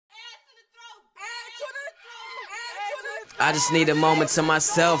I just need a moment to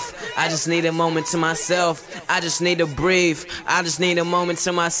myself. I just need a moment to myself. I just need to breathe. I just need a moment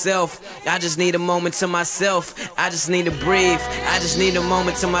to myself. I just need a moment to myself. I just need to breathe. I just need a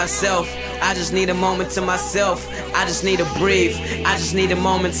moment to myself. I just need a moment to myself. I just need to breathe. I just need a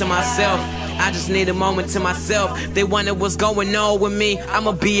moment to myself. I just need a moment to myself. They wonder what's going on with me.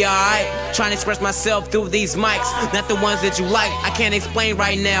 I'ma be alright. Trying to express myself through these mics, not the ones that you like. I can't explain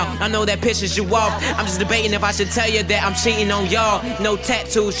right now. I know that pisses you off. I'm just debating if I should tell you that I'm cheating on y'all. No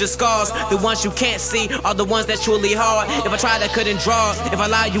tattoos, just scars. The ones you can't see are the ones that truly hard. If I tried, I couldn't draw. If I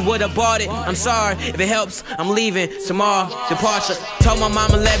lied, you would've bought it. I'm sorry. If it helps, I'm leaving tomorrow. Departure. Told my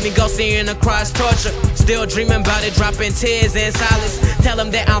mama let me go, seeing her cries torture. Still dreaming about it, dropping tears in silence. Tell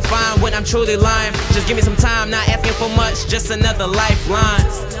them that I'm fine when I'm truly lying. Just give me some time, not asking for much. Just another lifeline.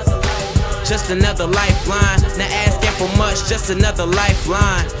 Just another lifeline. Not asking for much. Just another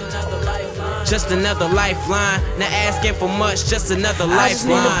lifeline. Just another lifeline. Not asking for much. Just another lifeline. I just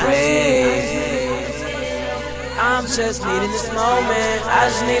need to breathe. I'm just needing this moment. I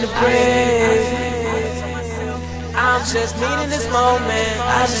just need to breathe. I'm just needing this moment.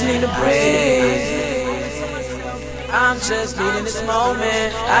 I just need to breathe. I'm just needing this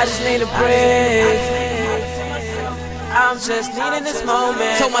moment. I just need to breathe. I'm just needing this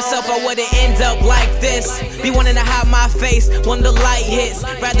moment. Told myself I wouldn't end up like this. Be wanting to hide my face when the light hits.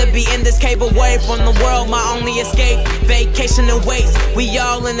 Rather be in this cave away from the world, my only escape. Vacation awaits, we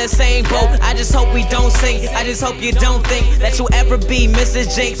all in the same boat. I just hope we don't sink. I just hope you don't think that you'll ever be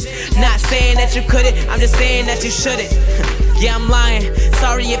Mrs. Jinx. Not saying that you couldn't, I'm just saying that you shouldn't. Yeah, I'm lying.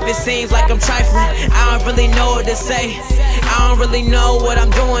 Sorry if it seems like I'm trifling. I don't really know what to say. I don't really know what I'm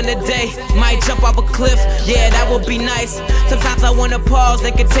doing today. Might jump off a cliff, yeah, that would be nice. Sometimes I wanna pause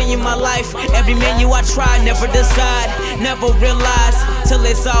and continue my life. Every menu I try, never decide, never realize till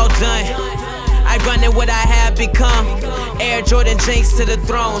it's all done. I run in what I have become. Air Jordan Jinx to the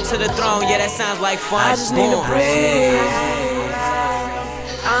throne, yeah, that sounds like fun. I just need to breathe.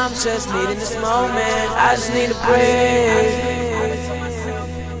 I'm just needing this moment. I just need to breathe.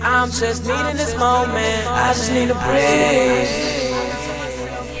 I'm just needing this moment. I just need to breathe.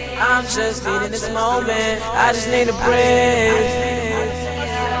 I'm just needing this moment. I just need to breathe.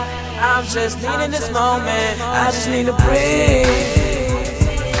 I'm just needing this moment. I just need to breathe.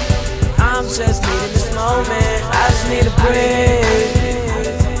 I'm just needing this moment. I just need to breathe.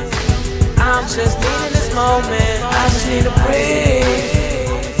 I'm just needing this moment. I just need to breathe.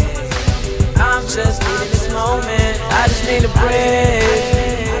 I'm just needing this moment. I just need to breathe.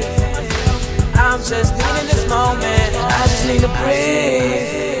 I'm just needing this moment. I just need to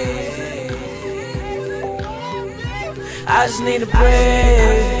breathe. I just need to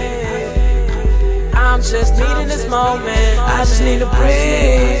breathe. I'm just needing this moment. I just need to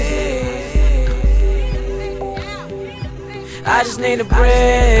breathe. I just need to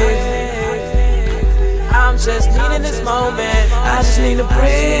breathe. I'm just needing this moment. I just need to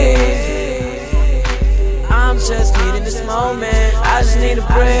breathe. I'm just needing this moment. I just need to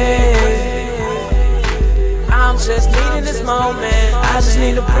breathe. I'm just needing this moment. I just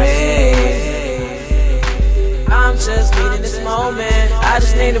need to breathe. I'm just needing this moment. I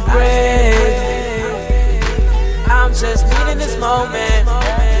just need to breathe. I'm just needing this moment.